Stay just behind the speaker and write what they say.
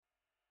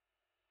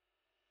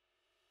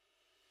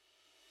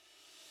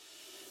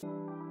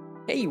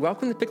Hey,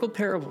 welcome to Pickled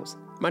Parables.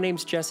 My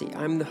name's Jesse.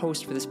 I'm the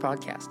host for this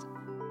podcast.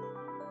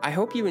 I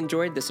hope you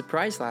enjoyed the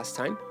surprise last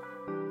time.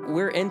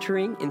 We're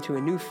entering into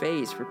a new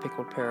phase for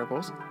Pickled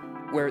Parables,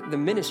 where the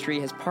ministry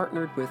has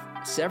partnered with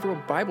several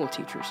Bible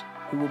teachers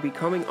who will be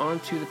coming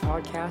onto the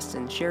podcast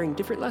and sharing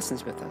different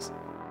lessons with us.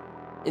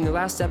 In the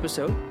last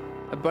episode,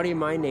 a buddy of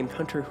mine named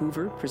Hunter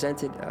Hoover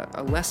presented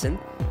a lesson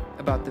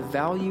about the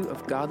value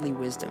of godly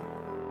wisdom.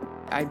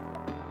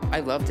 I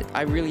loved it.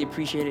 I really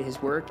appreciated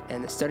his work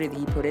and the study that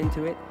he put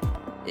into it.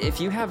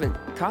 If you haven't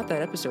caught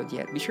that episode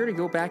yet, be sure to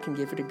go back and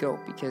give it a go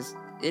because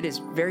it is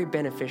very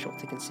beneficial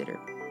to consider.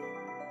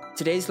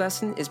 Today's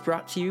lesson is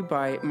brought to you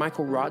by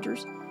Michael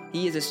Rogers.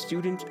 He is a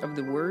student of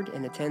the Word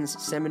and attends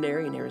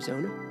seminary in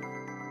Arizona.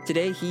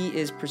 Today he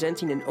is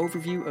presenting an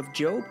overview of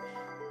Job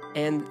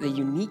and the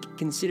unique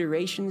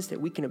considerations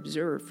that we can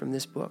observe from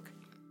this book.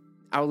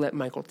 I'll let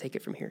Michael take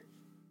it from here.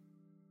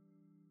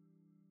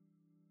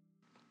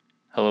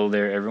 Hello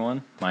there,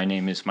 everyone. My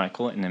name is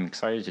Michael, and I'm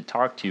excited to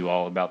talk to you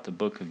all about the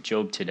book of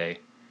Job today.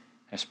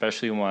 I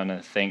especially want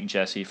to thank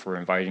Jesse for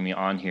inviting me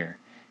on here.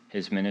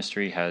 His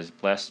ministry has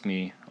blessed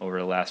me over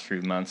the last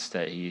few months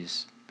that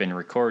he's been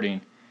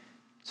recording,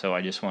 so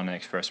I just want to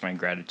express my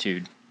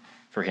gratitude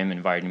for him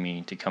inviting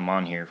me to come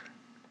on here.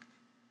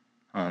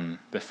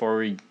 Before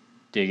we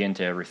dig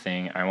into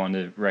everything, I want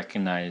to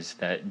recognize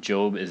that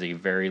Job is a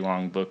very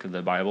long book of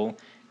the Bible.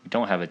 We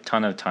don't have a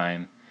ton of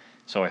time.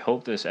 So I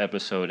hope this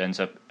episode ends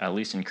up at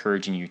least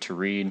encouraging you to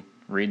read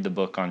the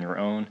book on your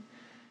own.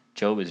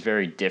 Job is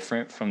very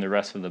different from the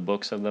rest of the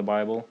books of the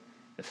Bible.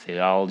 The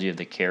theology of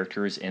the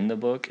characters in the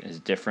book is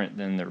different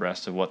than the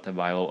rest of what the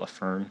Bible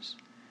affirms.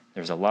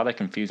 There's a lot of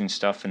confusing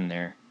stuff in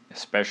there,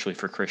 especially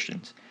for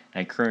Christians.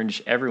 I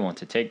encourage everyone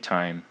to take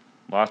time,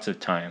 lots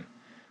of time,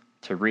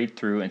 to read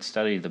through and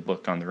study the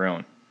book on their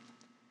own.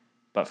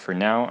 But for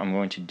now, I'm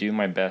going to do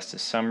my best to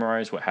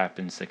summarize what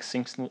happens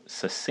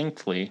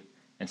succinctly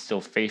and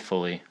still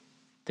faithfully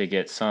to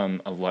get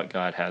some of what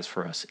God has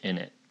for us in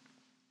it.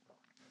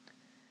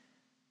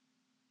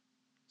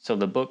 So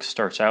the book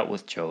starts out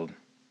with Job.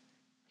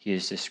 He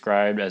is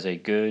described as a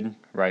good,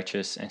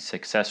 righteous, and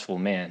successful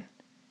man.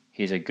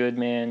 He's a good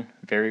man,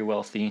 very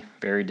wealthy,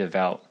 very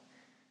devout.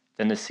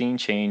 Then the scene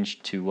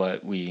changed to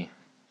what we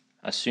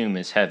assume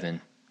is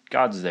heaven.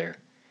 God's there.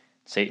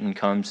 Satan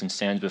comes and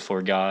stands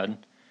before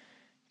God.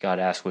 God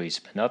asks what he's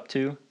been up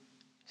to.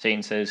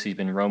 Satan says he's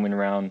been roaming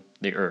around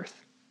the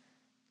earth.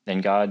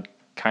 Then God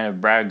kind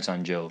of brags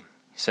on Job.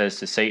 He says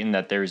to Satan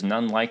that there is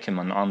none like him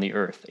on the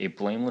earth, a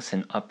blameless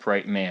and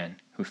upright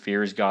man who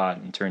fears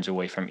God and turns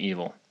away from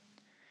evil.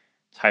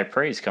 It's high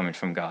praise coming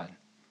from God.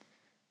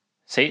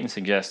 Satan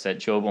suggests that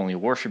Job only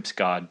worships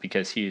God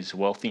because he is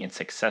wealthy and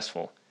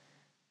successful.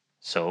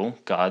 So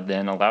God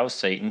then allows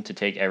Satan to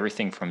take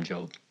everything from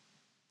Job.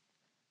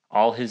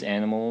 All his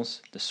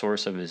animals, the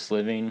source of his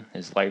living,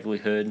 his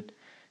livelihood,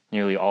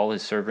 nearly all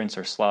his servants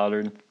are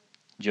slaughtered.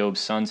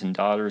 Job's sons and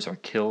daughters are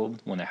killed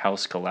when a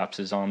house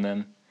collapses on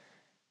them.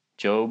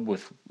 Job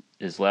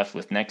is left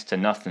with next to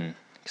nothing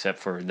except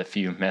for the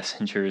few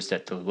messengers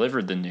that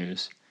delivered the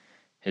news,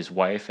 his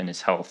wife, and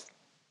his health.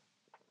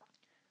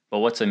 But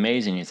what's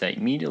amazing is that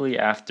immediately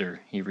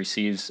after he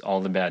receives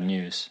all the bad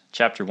news,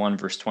 chapter 1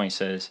 verse 20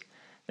 says,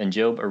 "Then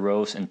Job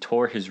arose and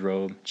tore his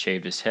robe,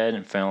 shaved his head,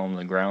 and fell on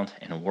the ground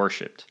and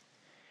worshipped.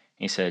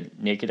 He said,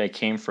 'Naked I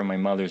came from my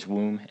mother's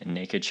womb, and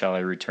naked shall I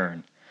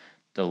return.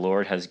 The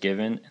Lord has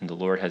given, and the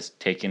Lord has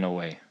taken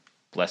away.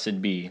 Blessed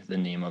be the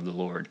name of the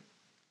Lord.'"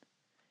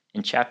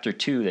 In chapter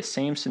 2, the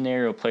same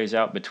scenario plays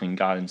out between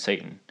God and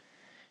Satan.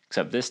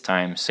 Except this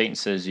time, Satan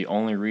says the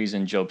only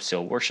reason Job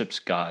still worships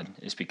God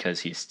is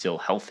because he is still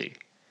healthy.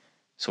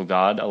 So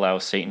God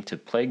allows Satan to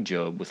plague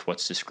Job with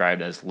what's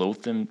described as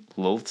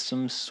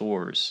loathsome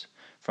sores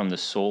from the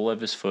sole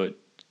of his foot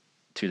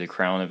to the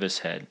crown of his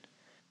head.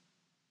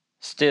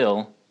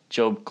 Still,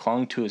 Job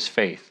clung to his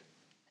faith.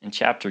 In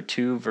chapter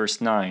 2,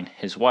 verse 9,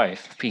 his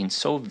wife, being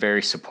so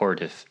very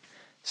supportive,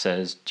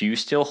 says, "Do you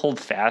still hold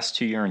fast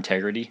to your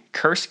integrity?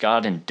 Curse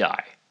God and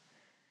die."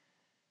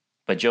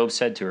 But Job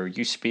said to her,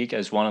 "You speak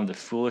as one of the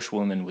foolish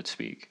women would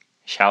speak.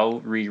 Shall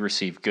we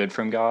receive good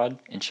from God,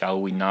 and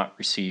shall we not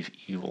receive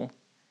evil?"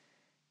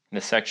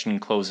 The section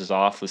closes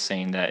off with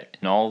saying that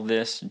in all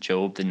this,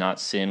 Job did not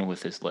sin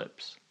with his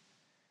lips.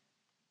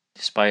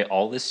 Despite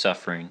all this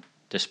suffering,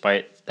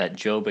 despite that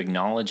Job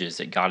acknowledges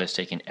that God has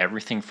taken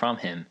everything from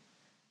him,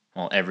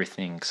 well,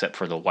 everything except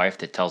for the wife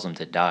that tells him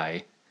to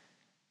die.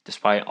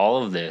 Despite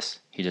all of this,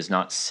 he does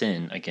not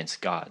sin against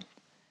God.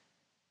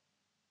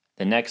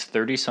 The next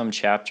 30-some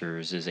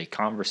chapters is a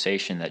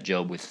conversation that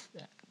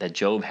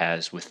Job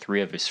has with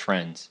three of his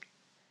friends.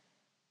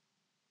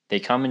 They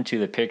come into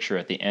the picture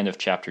at the end of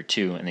chapter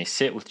 2, and they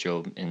sit with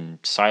Job in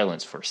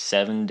silence for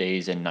 7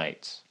 days and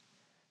nights.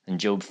 And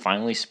Job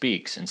finally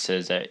speaks and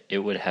says that it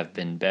would have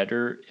been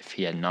better if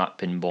he had not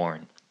been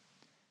born.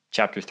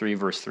 Chapter 3,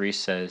 verse 3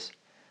 says,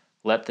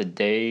 "Let the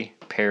day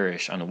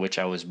perish on which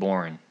I was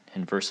born."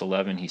 In verse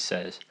 11 he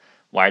says,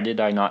 "Why did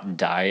I not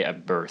die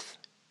at birth?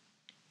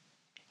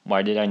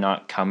 Why did I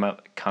not come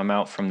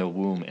out from the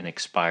womb and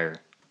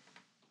expire?"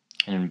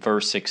 And in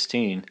verse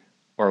 16,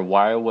 or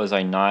why was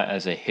I not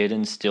as a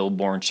hidden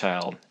stillborn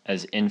child,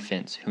 as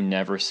infants who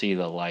never see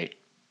the light?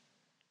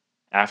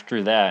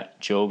 After that,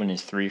 Job and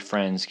his 3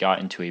 friends got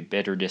into a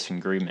bitter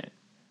disagreement.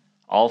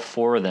 All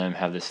 4 of them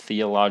have this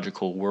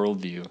theological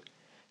worldview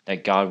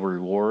that God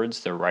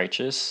rewards the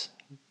righteous,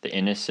 the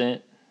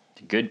innocent,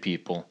 the good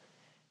people,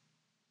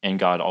 and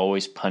God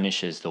always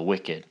punishes the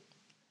wicked.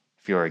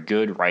 If you're a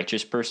good,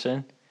 righteous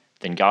person,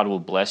 then God will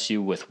bless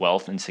you with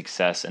wealth and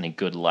success and a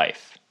good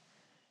life.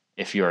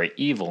 If you are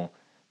evil,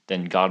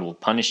 then God will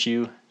punish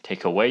you,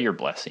 take away your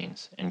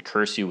blessings, and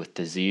curse you with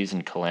disease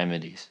and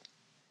calamities.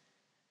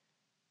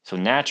 So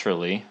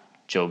naturally,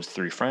 Job's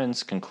 3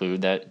 friends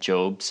conclude that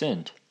Job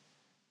sinned.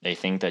 They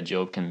think that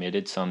Job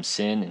committed some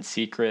sin in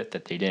secret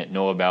that they didn't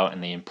know about,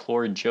 and they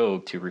implored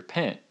Job to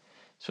repent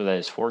so that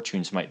his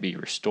fortunes might be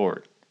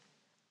restored.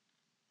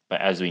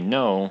 But as we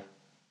know,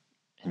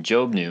 and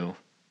Job knew,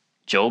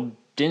 Job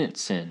didn't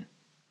sin.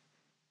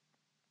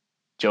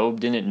 Job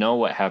didn't know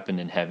what happened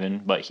in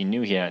heaven, but he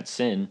knew he hadn't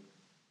sinned.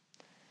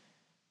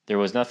 There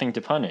was nothing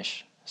to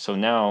punish. So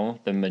now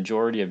the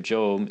majority of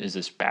Job is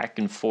this back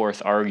and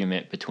forth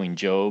argument between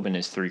Job and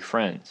his 3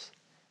 friends.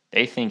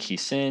 They think he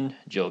sinned,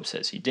 Job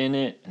says he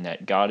didn't, and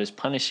that God is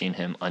punishing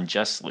him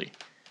unjustly.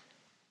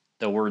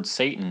 The word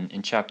Satan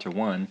in chapter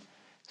 1,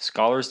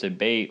 scholars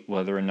debate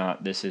whether or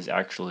not this is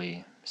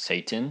actually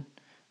Satan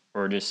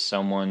or just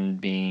someone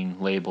being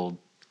labeled,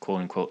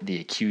 quote unquote, the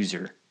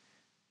accuser.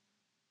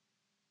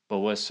 But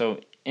what's so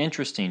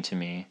interesting to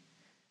me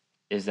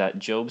is that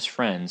Job's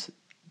friends,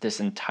 this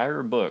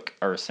entire book,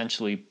 are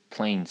essentially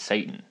playing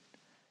Satan.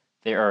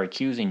 They are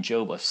accusing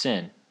Job of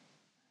sin.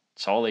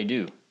 That's all they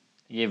do.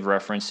 They give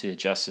reference to the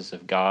justice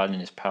of God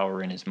and his power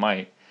and his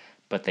might,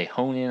 but they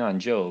hone in on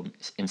Job,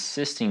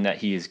 insisting that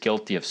he is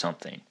guilty of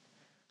something.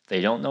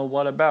 They don't know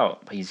what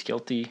about, but he's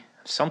guilty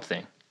of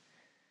something.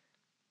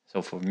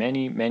 So for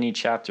many, many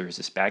chapters,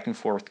 this back and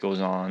forth goes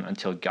on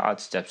until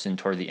God steps in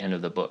toward the end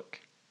of the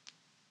book.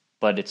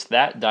 But it's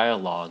that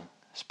dialogue,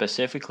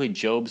 specifically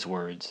Job's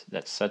words,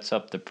 that sets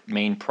up the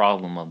main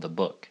problem of the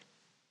book.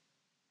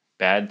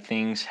 Bad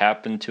things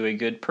happen to a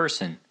good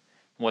person.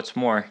 What's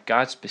more,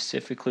 God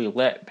specifically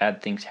let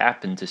bad things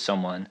happen to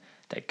someone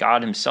that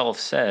God himself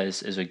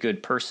says is a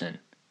good person.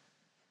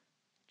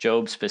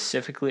 Job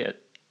specifically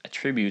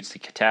attributes the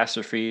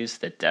catastrophes,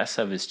 the deaths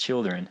of his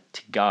children,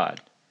 to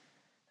God.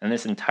 And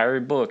this entire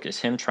book is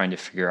him trying to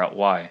figure out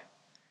why.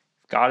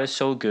 If God is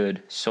so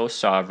good, so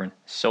sovereign,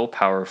 so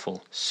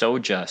powerful, so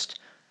just,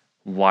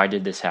 why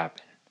did this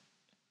happen?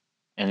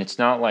 And it's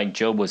not like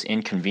Job was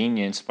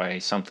inconvenienced by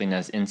something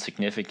as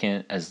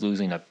insignificant as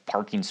losing a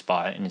parking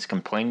spot and is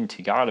complaining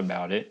to God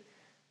about it.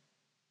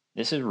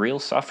 This is real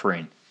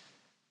suffering.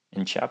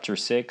 In chapter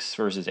 6,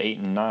 verses 8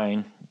 and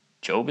 9,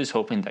 Job is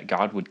hoping that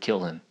God would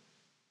kill him.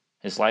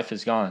 His life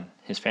is gone.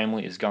 His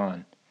family is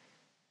gone.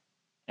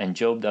 And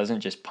Job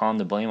doesn't just pawn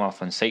the blame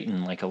off on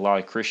Satan like a lot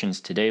of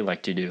Christians today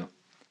like to do.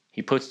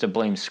 He puts the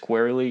blame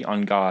squarely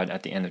on God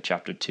at the end of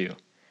chapter 2.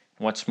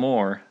 What's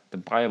more, the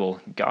Bible,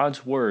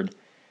 God's word,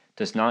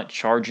 does not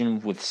charge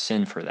him with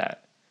sin for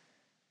that.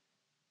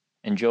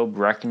 And Job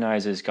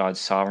recognizes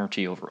God's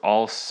sovereignty over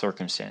all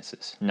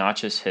circumstances, not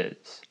just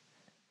his.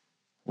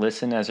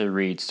 Listen as I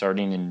read,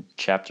 starting in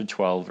chapter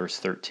 12, verse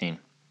 13.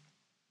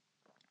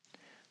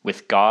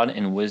 With God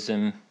and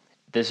wisdom,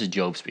 this is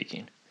Job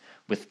speaking.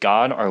 With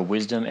God are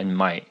wisdom and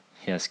might.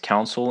 He has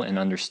counsel and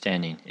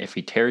understanding. If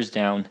he tears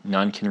down,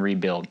 none can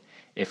rebuild.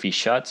 If he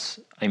shuts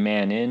a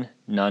man in,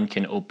 none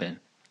can open.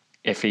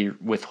 If he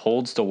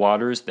withholds the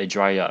waters, they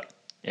dry up.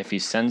 If he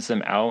sends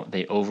them out,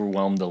 they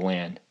overwhelm the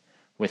land.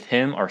 With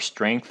him are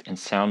strength and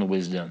sound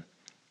wisdom.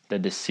 The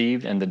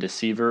deceived and the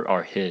deceiver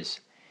are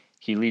his.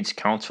 He leads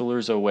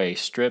counselors away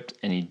stripped,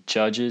 and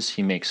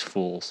he makes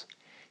fools.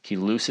 He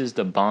looses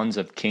the bonds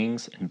of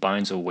kings and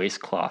binds a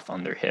waistcloth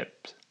on their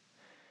hips.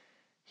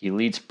 He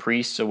leads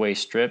priests away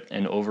stripped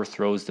and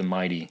overthrows the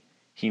mighty.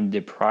 He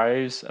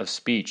deprives of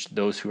speech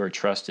those who are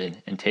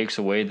trusted and takes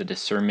away the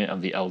discernment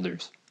of the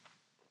elders.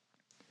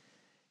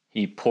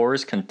 He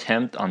pours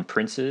contempt on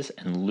princes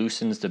and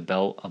loosens the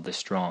belt of the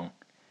strong.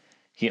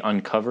 He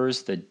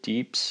uncovers the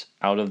deeps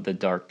out of the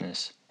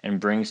darkness and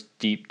brings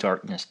deep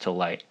darkness to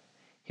light.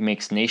 He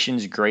makes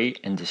nations great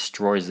and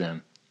destroys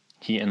them.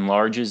 He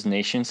enlarges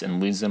nations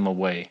and leads them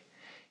away.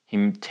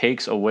 He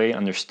takes away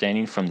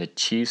understanding from the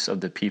chiefs of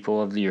the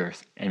people of the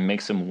earth and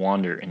makes them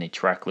wander in a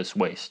trackless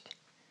waste.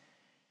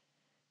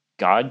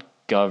 God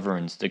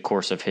governs the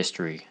course of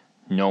history,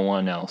 no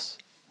one else.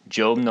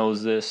 Job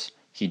knows this.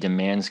 He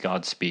demands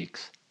God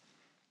speaks.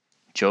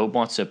 Job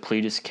wants to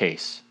plead his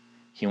case.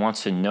 He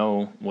wants to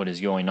know what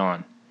is going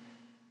on.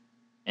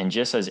 And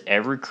just as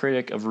every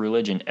critic of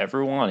religion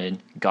ever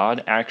wanted,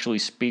 God actually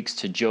speaks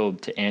to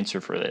Job to answer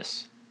for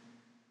this.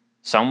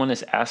 Someone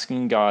is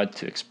asking God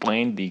to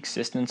explain the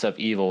existence of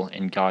evil,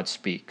 and God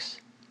speaks.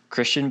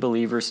 Christian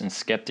believers and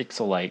skeptics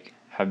alike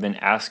have been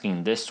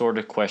asking this sort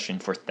of question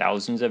for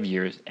thousands of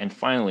years, and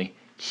finally,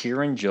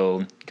 here in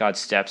Job, God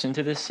steps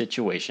into this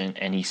situation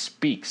and he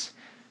speaks,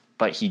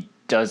 but he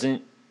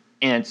doesn't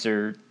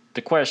answer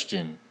the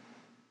question.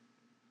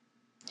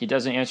 He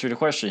doesn't answer the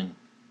question.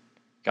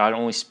 God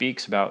only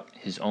speaks about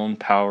his own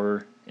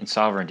power and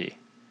sovereignty.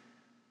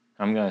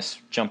 I'm going to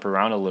jump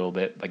around a little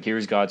bit, but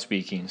here's God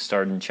speaking,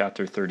 starting in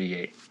chapter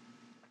 38.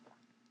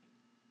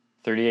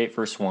 38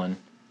 verse 1.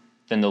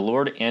 Then the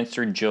Lord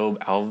answered Job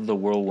out of the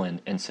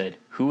whirlwind and said,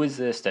 Who is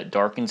this that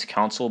darkens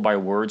counsel by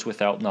words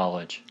without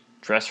knowledge?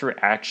 Dress for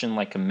action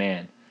like a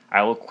man.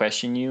 I will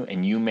question you,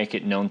 and you make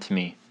it known to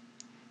me.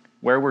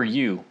 Where were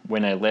you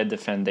when I laid the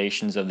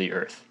foundations of the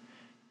earth?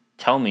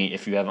 Tell me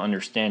if you have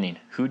understanding.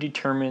 Who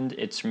determined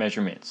its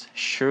measurements?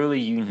 Surely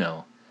you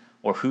know.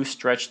 Or who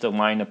stretched the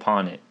line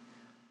upon it?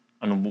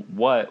 On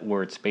what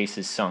were its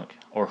bases sunk?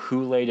 Or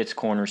who laid its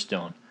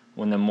cornerstone?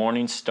 When the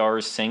morning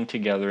stars sang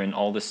together and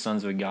all the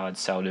sons of God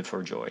shouted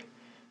for joy.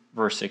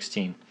 Verse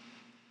 16.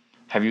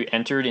 Have you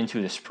entered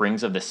into the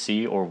springs of the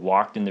sea or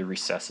walked in the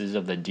recesses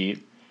of the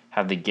deep?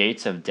 Have the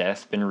gates of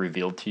death been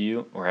revealed to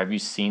you, or have you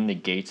seen the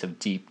gates of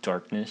deep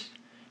darkness?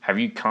 Have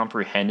you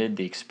comprehended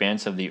the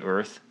expanse of the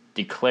earth?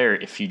 Declare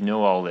if you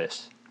know all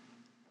this.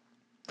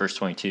 Verse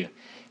 22.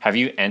 Have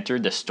you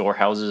entered the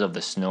storehouses of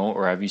the snow,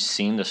 or have you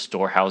seen the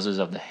storehouses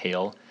of the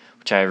hail,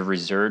 which I have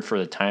reserved for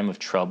the time of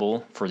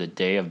trouble, for the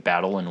day of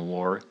battle and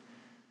war?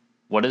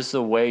 What is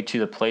the way to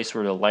the place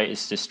where the light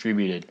is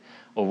distributed,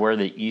 or where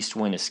the east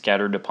wind is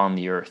scattered upon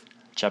the earth?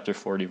 Chapter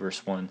 40,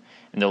 verse 1.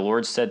 And the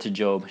Lord said to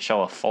Job,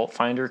 Shall a fault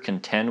finder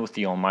contend with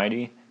the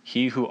Almighty?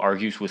 He who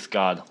argues with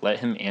God, let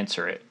him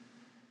answer it.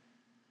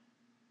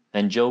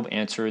 Then Job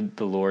answered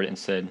the Lord and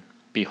said,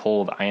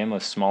 Behold, I am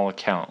of small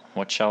account.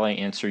 What shall I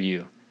answer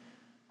you?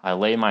 I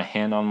lay my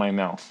hand on my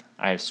mouth.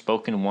 I have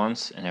spoken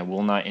once, and I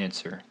will not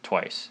answer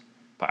twice,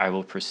 but I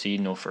will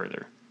proceed no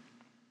further.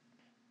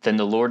 Then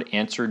the Lord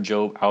answered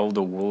Job out of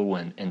the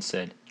whirlwind and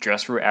said,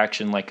 Dress for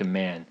action like a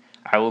man.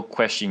 I will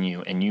question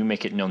you, and you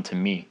make it known to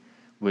me.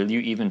 Will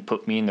you even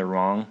put me in the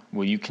wrong?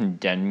 Will you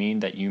condemn me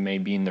that you may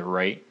be in the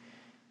right?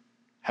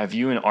 Have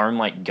you an arm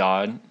like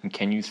God, and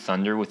can you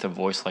thunder with a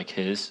voice like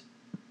his?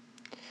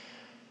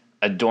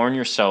 Adorn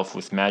yourself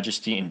with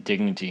majesty and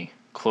dignity.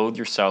 Clothe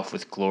yourself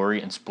with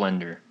glory and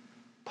splendor.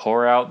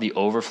 Pour out the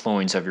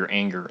overflowings of your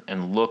anger,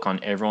 and look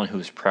on everyone who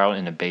is proud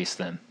and abase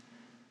them.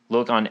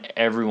 Look on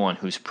everyone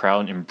who is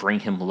proud and bring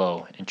him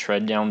low, and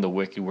tread down the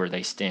wicked where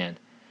they stand.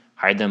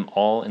 Hide them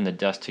all in the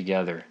dust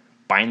together.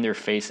 Bind their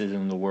faces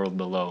in the world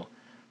below.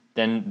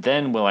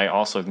 Then will I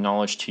also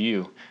acknowledge to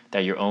you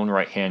that your own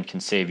right hand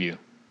can save you.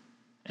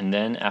 And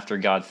then, after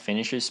God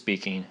finishes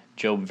speaking,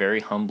 Job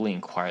very humbly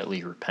and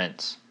quietly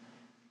repents.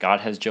 God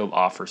has Job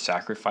offer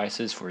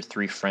sacrifices for his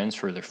 3 friends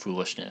for their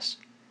foolishness.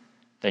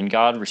 Then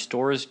God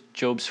restores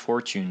Job's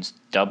fortunes,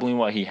 doubling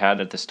what he had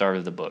at the start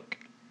of the book.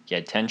 He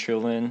had 10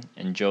 children,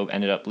 and Job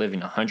ended up living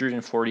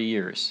 140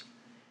 years.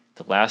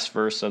 The last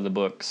verse of the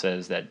book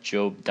says that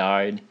Job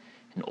died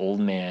an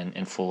old man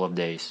and full of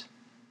days.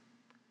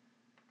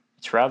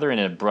 It's rather an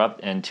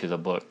abrupt end to the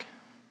book.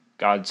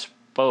 God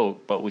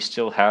spoke, but we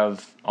still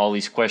have all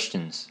these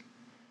questions.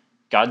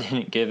 God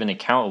didn't give an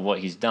account of what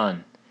he's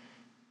done.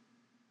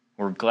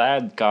 We're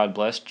glad God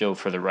blessed Job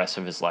for the rest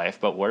of his life,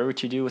 but what are we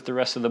to do with the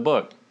rest of the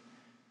book?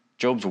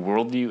 Job's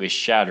worldview is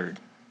shattered.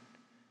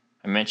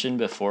 I mentioned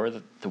before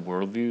that the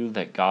worldview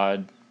that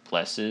God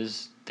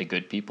blesses the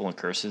good people and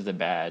curses the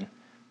bad.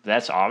 But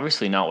that's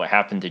obviously not what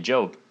happened to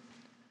Job.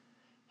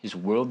 His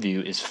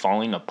worldview is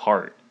falling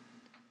apart.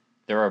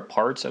 There are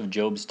parts of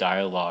Job's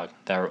dialogue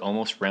that are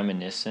almost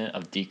reminiscent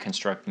of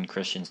deconstructing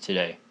Christians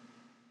today.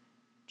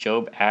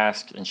 Job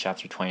asked in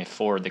chapter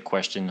 24 the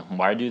question,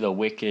 Why do the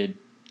wicked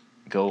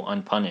go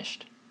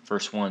unpunished?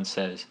 Verse 1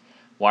 says,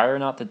 Why are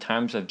not the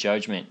times of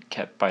judgment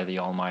kept by the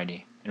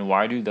Almighty? And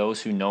why do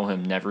those who know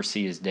him never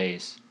see his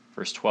days?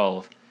 Verse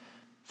 12,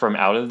 From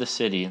out of the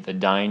city the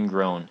dying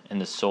groan,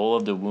 and the soul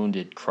of the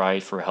wounded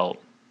cried for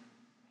help.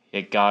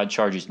 Yet God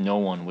charges no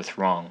one with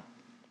wrong.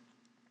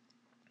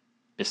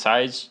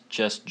 Besides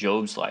just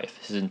Job's life,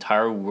 his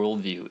entire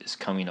worldview is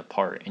coming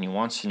apart, and he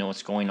wants to know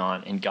what's going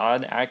on. And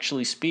God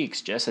actually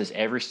speaks, just as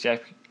every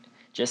skeptic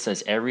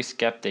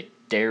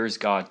dares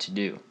God to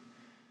do.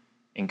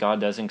 And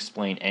God doesn't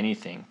explain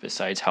anything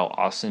besides how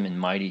awesome and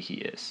mighty he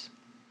is.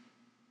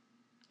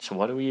 So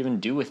what do we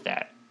even do with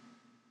that?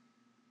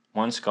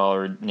 One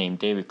scholar named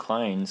David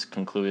Kleins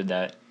concluded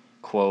that,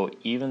 quote,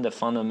 even the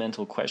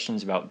fundamental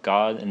questions about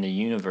God and the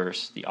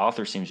universe, the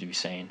author seems to be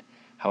saying,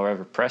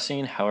 however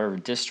pressing, however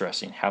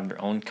distressing, have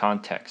their own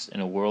context in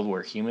a world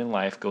where human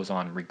life goes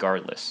on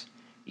regardless,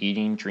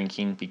 eating,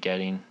 drinking,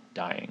 begetting,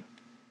 dying.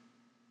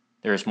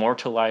 There is more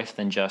to life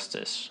than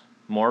justice,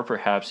 more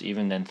perhaps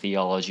even than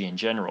theology in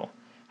general,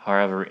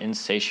 however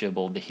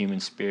insatiable the human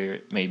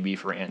spirit may be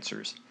for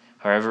answers,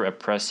 however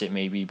oppressed it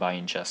may be by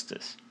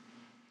injustice.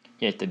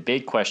 Yet the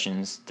big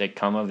questions that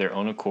come of their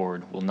own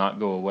accord will not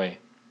go away.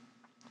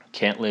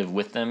 Can't live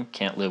with them,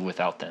 can't live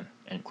without them,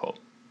 end quote.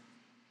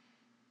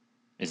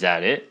 Is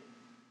that it?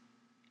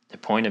 The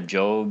point of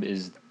Job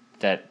is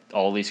that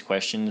all these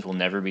questions will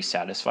never be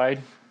satisfied?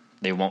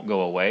 They won't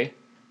go away?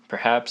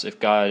 Perhaps if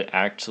God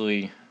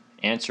actually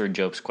answered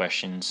Job's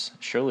questions,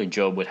 surely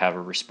Job would have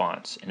a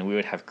response, and we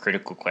would have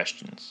critical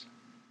questions.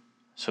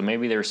 So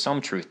maybe there's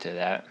some truth to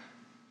that.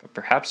 But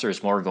perhaps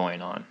there's more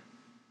going on.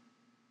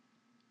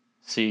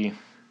 See,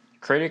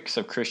 critics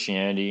of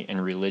Christianity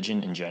and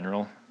religion in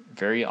general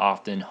very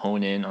often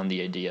hone in on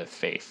the idea of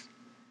faith,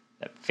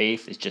 that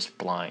faith is just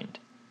blind.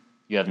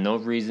 You have no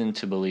reason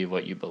to believe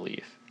what you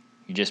believe.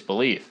 You just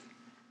believe.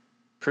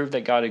 Prove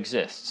that God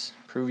exists.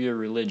 Prove your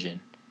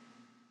religion.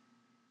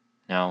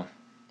 Now,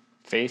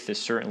 faith is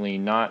certainly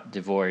not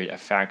devoid of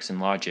facts and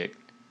logic.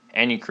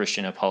 Any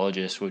Christian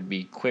apologist would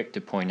be quick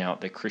to point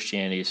out that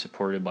Christianity is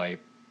supported by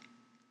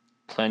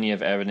plenty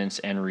of evidence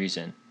and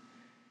reason.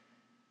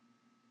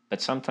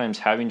 But sometimes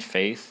having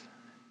faith,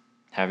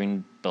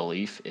 having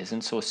belief,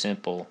 isn't so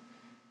simple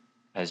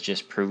as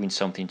just proving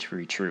something to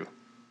be true.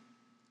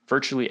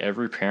 Virtually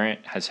every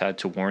parent has had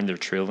to warn their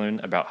children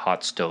about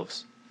hot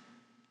stoves.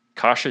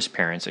 Cautious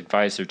parents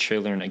advise their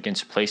children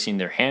against placing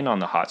their hand on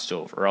the hot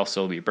stove or else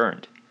they'll be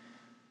burned.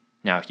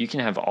 Now, you can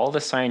have all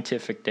the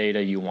scientific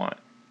data you want.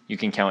 You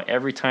can count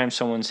every time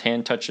someone's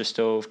hand touched a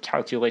stove,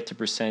 calculate the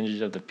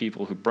percentage of the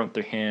people who burnt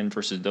their hand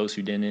versus those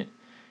who didn't.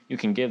 You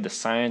can give the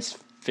science,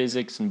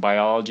 physics, and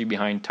biology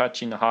behind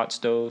touching the hot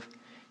stove.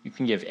 You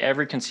can give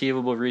every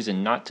conceivable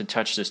reason not to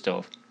touch the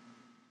stove.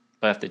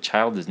 But if the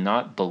child does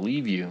not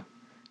believe you,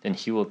 then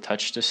he will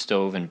touch the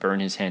stove and burn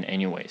his hand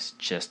anyways,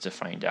 just to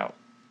find out.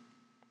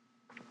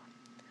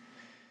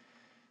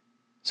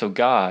 So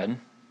God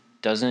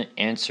doesn't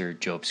answer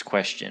Job's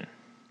question.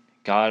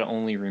 God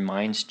only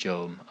reminds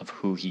Job of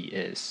who he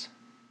is.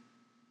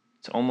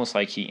 It's almost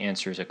like he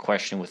answers a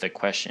question with a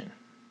question.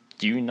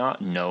 Do you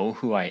not know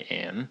who I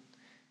am?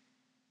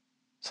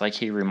 It's like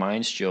he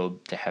reminds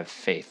Job to have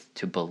faith,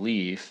 to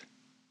believe,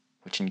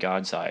 which in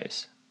God's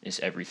eyes is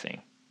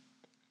everything.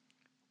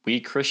 We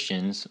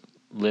Christians,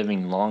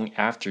 living long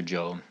after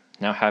Job,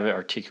 now have it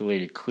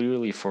articulated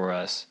clearly for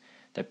us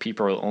that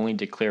people are only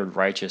declared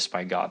righteous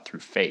by God through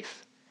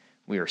faith.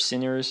 We are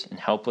sinners and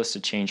helpless to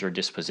change our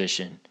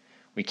disposition.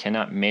 We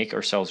cannot make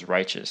ourselves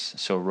righteous,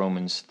 so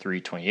Romans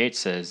 3:28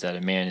 says that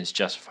a man is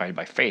justified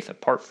by faith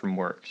apart from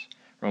works.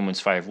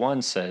 Romans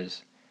 5:1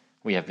 says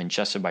we have been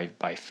justified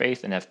by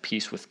faith and have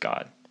peace with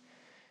God.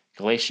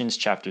 Galatians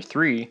chapter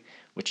 3,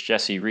 which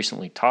Jesse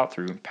recently taught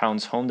through,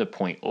 pounds home the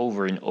point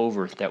over and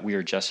over that we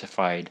are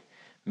justified,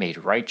 made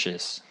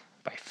righteous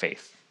by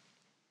faith.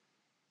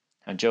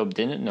 Now, Job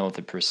didn't know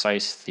the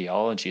precise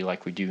theology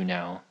like we do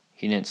now.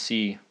 He didn't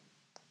see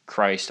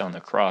Christ on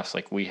the cross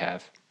like we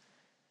have.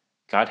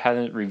 God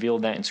hadn't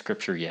revealed that in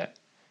Scripture yet.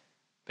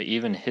 But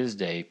even in his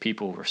day,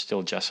 people were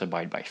still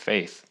justified by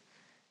faith.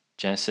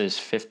 Genesis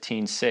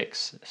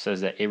 15:6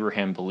 says that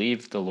Abraham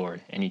believed the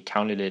Lord and he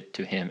counted it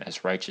to him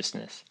as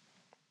righteousness.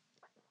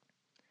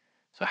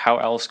 So how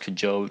else could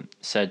Job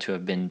said to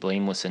have been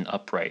blameless and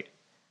upright?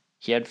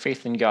 He had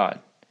faith in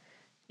God.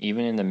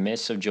 Even in the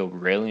midst of Job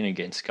railing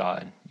against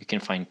God, you can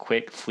find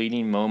quick,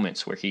 fleeting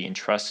moments where he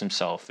entrusts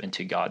himself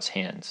into God's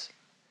hands.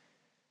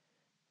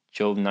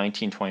 Job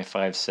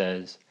 19:25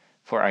 says,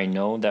 "For I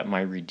know that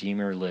my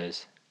Redeemer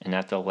lives, and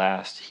at the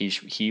last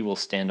he will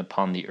stand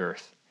upon the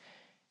earth.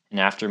 And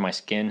after my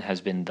skin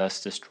has been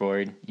thus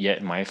destroyed, yet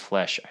in my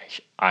flesh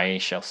I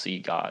shall see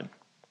God."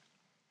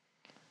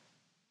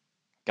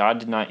 God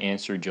did not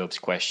answer Job's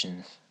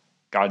questions.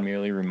 God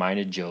merely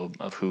reminded Job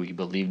of who he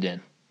believed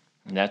in.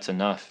 And that's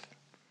enough.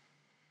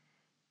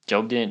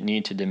 Job didn't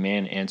need to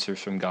demand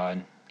answers from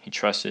God.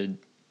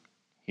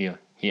 He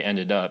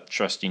ended up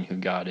trusting who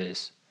God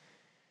is.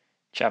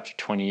 Chapter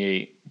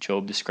 28,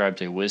 Job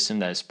describes a wisdom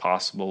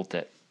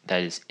that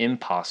is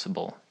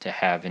impossible to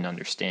have and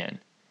understand.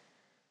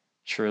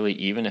 Surely,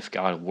 even if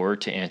God were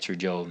to answer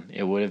Job,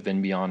 it would have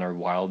been beyond our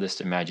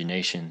wildest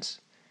imaginations.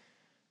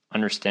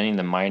 Understanding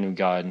the mind of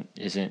God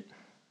isn't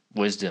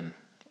wisdom,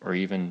 or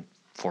even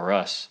for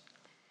us.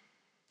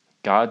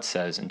 God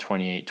says in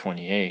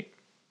 28:28,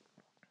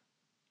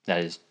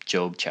 that is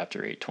Job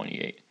chapter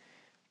 8:28,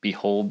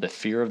 "Behold, the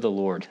fear of the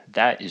Lord,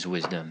 that is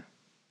wisdom,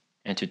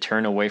 and to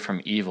turn away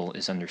from evil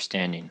is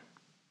understanding."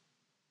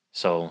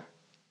 So,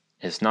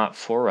 it's not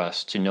for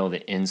us to know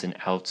the ins and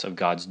outs of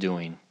God's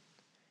doing.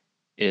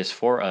 It is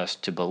for us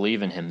to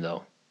believe in him,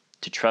 though,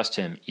 to trust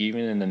him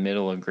even in the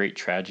middle of great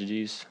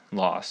tragedies,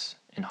 loss,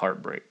 and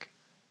heartbreak.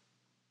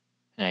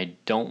 And I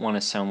don't want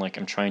to sound like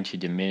I'm trying to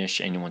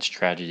diminish anyone's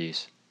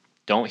tragedies.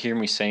 Don't hear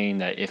me saying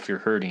that if you're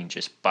hurting,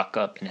 just buck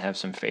up and have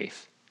some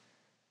faith.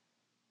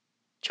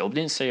 Job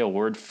didn't say a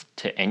word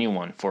to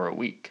anyone for a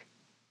week.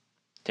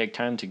 Take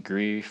time to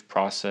grieve,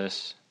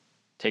 process.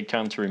 Take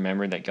time to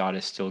remember that God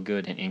is still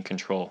good and in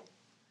control.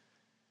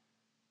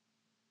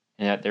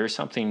 And that there is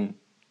something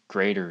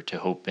greater to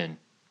hope in.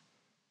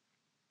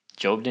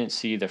 Job didn't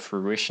see the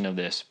fruition of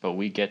this, but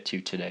we get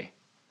to today.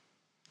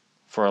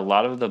 For a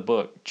lot of the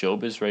book,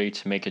 Job is ready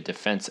to make a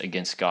defense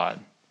against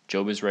God.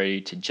 Job is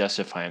ready to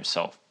justify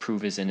himself,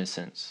 prove his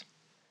innocence.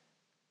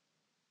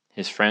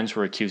 His friends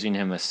were accusing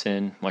him of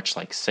sin, much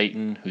like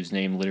Satan, whose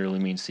name literally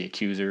means the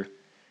accuser.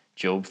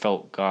 Job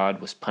felt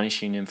God was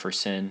punishing him for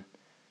sin.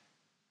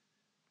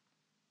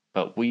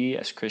 But we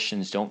as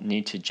Christians don't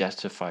need to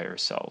justify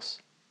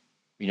ourselves.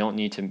 We don't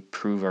need to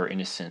prove our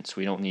innocence.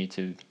 We don't need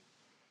to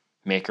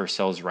make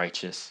ourselves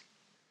righteous.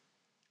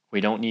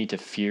 We don't need to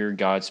fear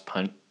God's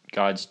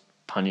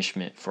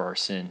punishment for our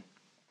sin.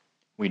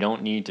 We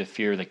don't need to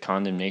fear the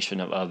condemnation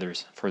of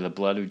others, for the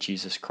blood of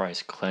Jesus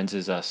Christ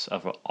cleanses us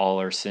of all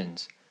our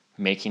sins,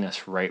 making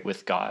us right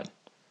with God.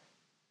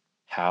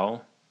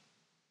 How?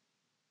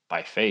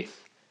 By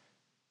faith.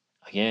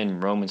 Again,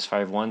 Romans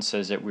 5:1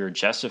 says that we are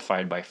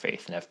justified by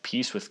faith and have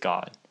peace with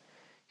God.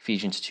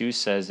 Ephesians 2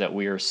 says that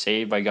we are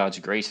saved by God's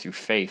grace through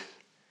faith.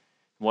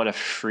 What a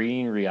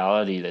freeing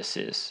reality this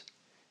is.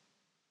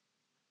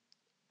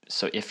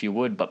 So if you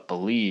would but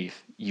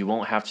believe, you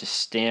won't have to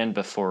stand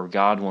before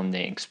God one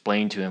day and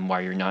explain to him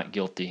why you're not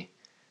guilty.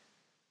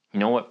 You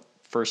know what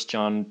 1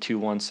 John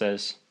 2:1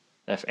 says?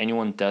 That if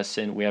anyone does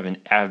sin, we have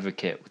an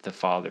advocate with the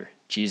Father,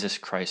 Jesus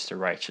Christ the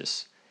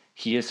righteous.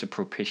 He is the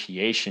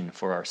propitiation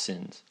for our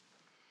sins.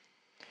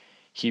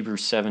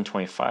 Hebrews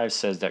 7:25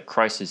 says that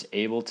Christ is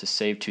able to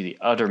save to the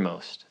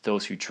uttermost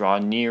those who draw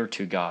near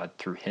to God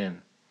through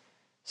him,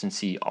 since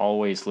he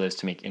always lives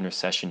to make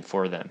intercession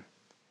for them.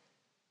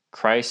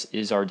 Christ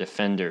is our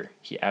defender.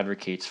 He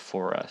advocates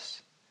for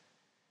us.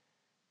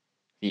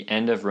 The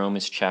end of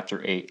Romans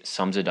chapter 8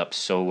 sums it up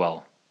so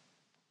well.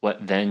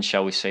 What then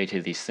shall we say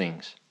to these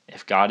things?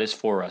 If God is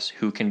for us,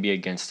 who can be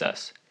against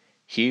us?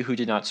 He who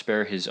did not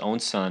spare his own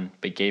son,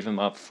 but gave him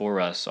up for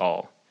us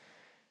all,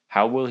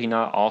 how will he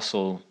not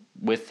also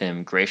with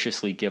him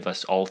graciously give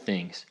us all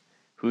things?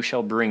 Who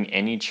shall bring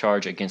any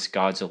charge against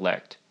God's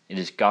elect? It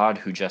is God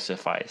who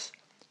justifies.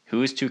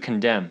 Who is to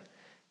condemn?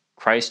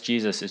 Christ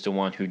Jesus is the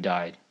one who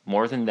died.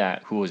 More than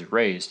that, who was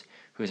raised,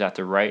 who is at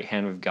the right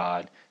hand of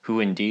God, who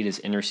indeed is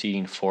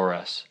interceding for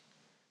us.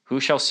 Who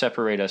shall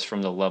separate us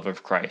from the love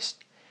of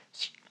Christ?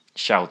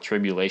 Shall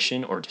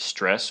tribulation or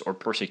distress or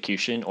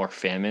persecution or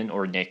famine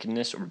or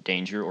nakedness or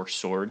danger or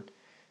sword?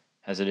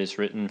 As it is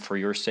written, for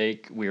your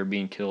sake we are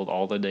being killed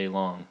all the day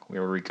long. We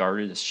are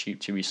regarded as sheep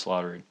to be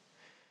slaughtered.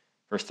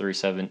 Verse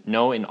 37,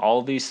 no, in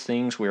all these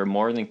things we are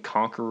more than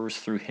conquerors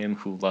through him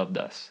who loved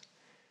us.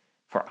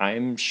 For I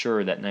am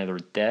sure that neither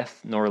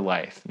death nor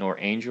life, nor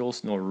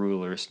angels nor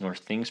rulers, nor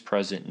things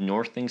present,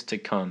 nor things to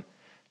come,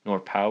 nor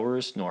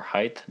powers, nor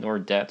height, nor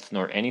depth,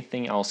 nor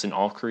anything else in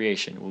all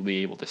creation will be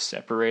able to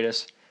separate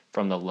us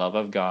from the love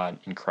of God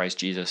in Christ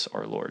Jesus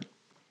our Lord.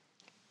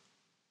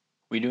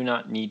 We do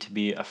not need to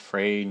be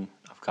afraid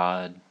of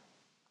God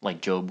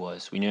like Job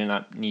was. We do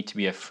not need to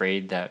be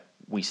afraid that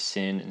we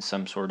sin in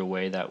some sort of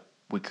way that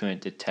we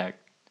couldn't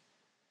detect.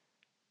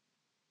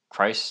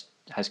 Christ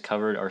has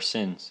covered our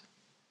sins.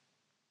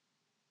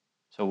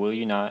 So will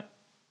you not,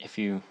 if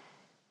you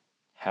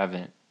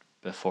haven't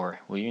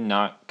before, will you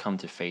not come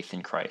to faith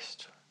in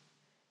Christ?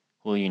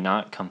 Will you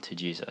not come to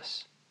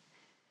Jesus?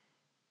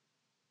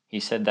 He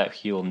said that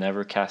he will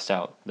never cast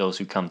out those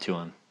who come to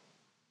him.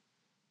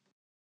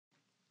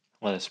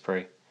 Let us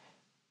pray.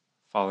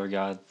 Father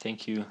God,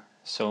 thank you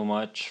so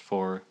much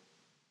for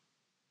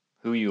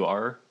who you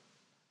are,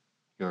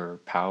 your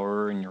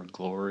power and your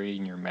glory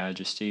and your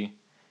majesty.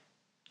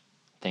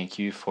 Thank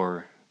you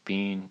for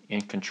being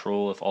in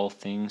control of all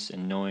things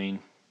and knowing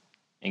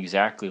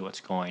exactly what's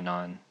going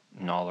on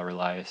in all our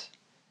lives.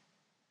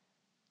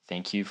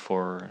 Thank you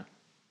for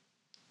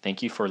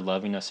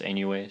loving us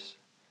anyways.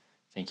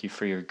 Thank you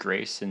for your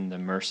grace and the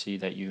mercy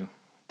that you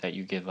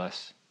give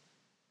us.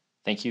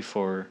 Thank you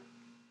for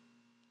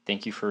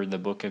the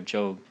book of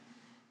Job.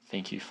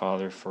 Thank you,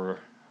 Father, for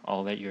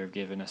all that you have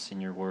given us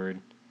in your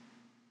word.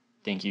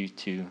 Thank you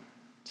to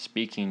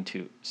speaking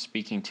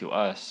to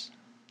us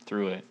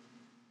through it.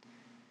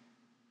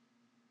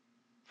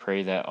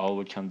 Pray that all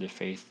would come to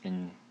faith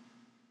in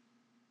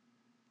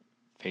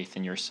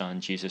your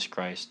Son, Jesus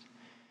Christ.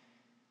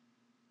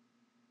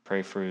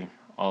 Pray for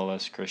all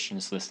us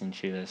Christians listening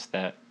to this,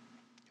 that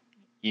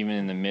even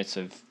in the midst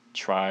of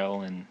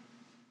trial and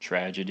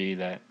tragedy,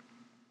 that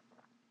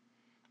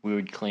we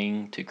would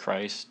cling to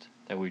Christ,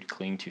 that we would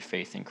cling to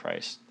faith in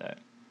Christ, that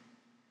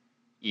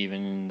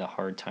even in the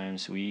hard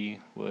times we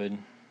would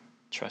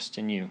trust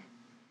in you,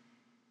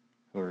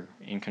 who are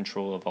in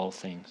control of all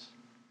things.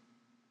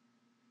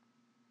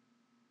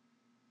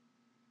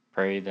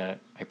 I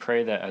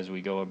pray that as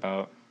we go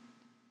about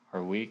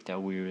our week,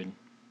 that we would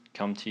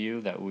come to you,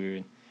 that we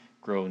would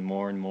grow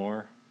more and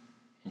more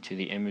into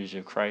the image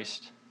of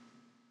Christ,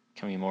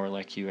 becoming more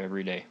like you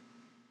every day.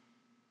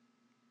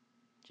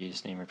 In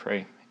Jesus' name I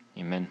pray.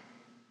 Amen.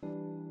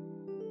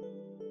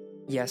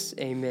 Yes,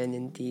 amen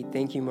indeed.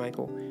 Thank you,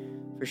 Michael,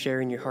 for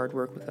sharing your hard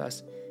work with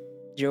us.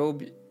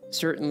 Job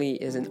certainly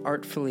is an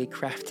artfully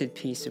crafted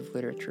piece of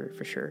literature,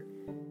 for sure.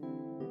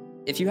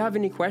 If you have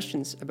any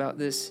questions about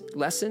this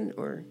lesson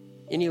or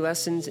any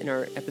lessons in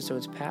our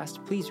episodes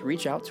past, please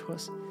reach out to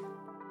us.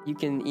 You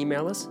can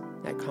email us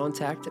at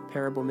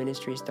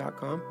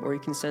contact@parableministries.com, or you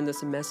can send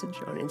us a message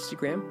on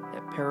Instagram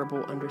at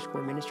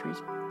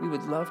parable_ministries. We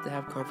would love to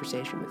have a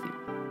conversation with you.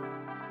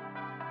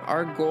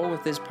 Our goal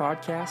with this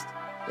podcast,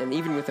 and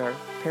even with our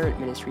parent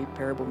ministry,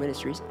 Parable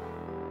Ministries,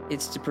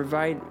 is to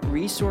provide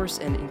resource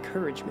and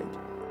encouragement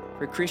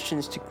for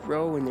Christians to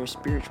grow in their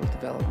spiritual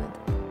development.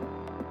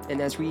 And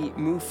as we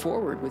move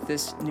forward with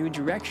this new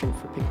direction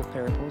for Pickled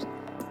Parables,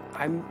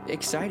 I'm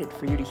excited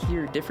for you to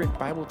hear different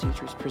Bible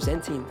teachers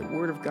presenting the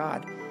Word of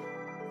God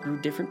through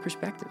different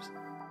perspectives.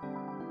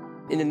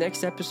 In the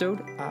next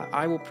episode,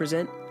 I will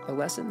present a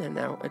lesson and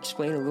now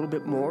explain a little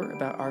bit more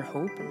about our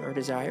hope and our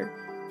desire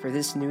for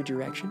this new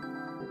direction.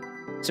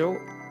 So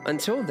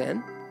until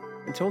then,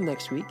 until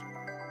next week,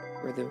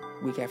 or the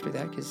week after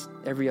that, because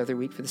every other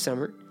week for the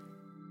summer,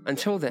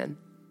 until then,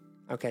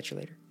 I'll catch you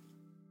later.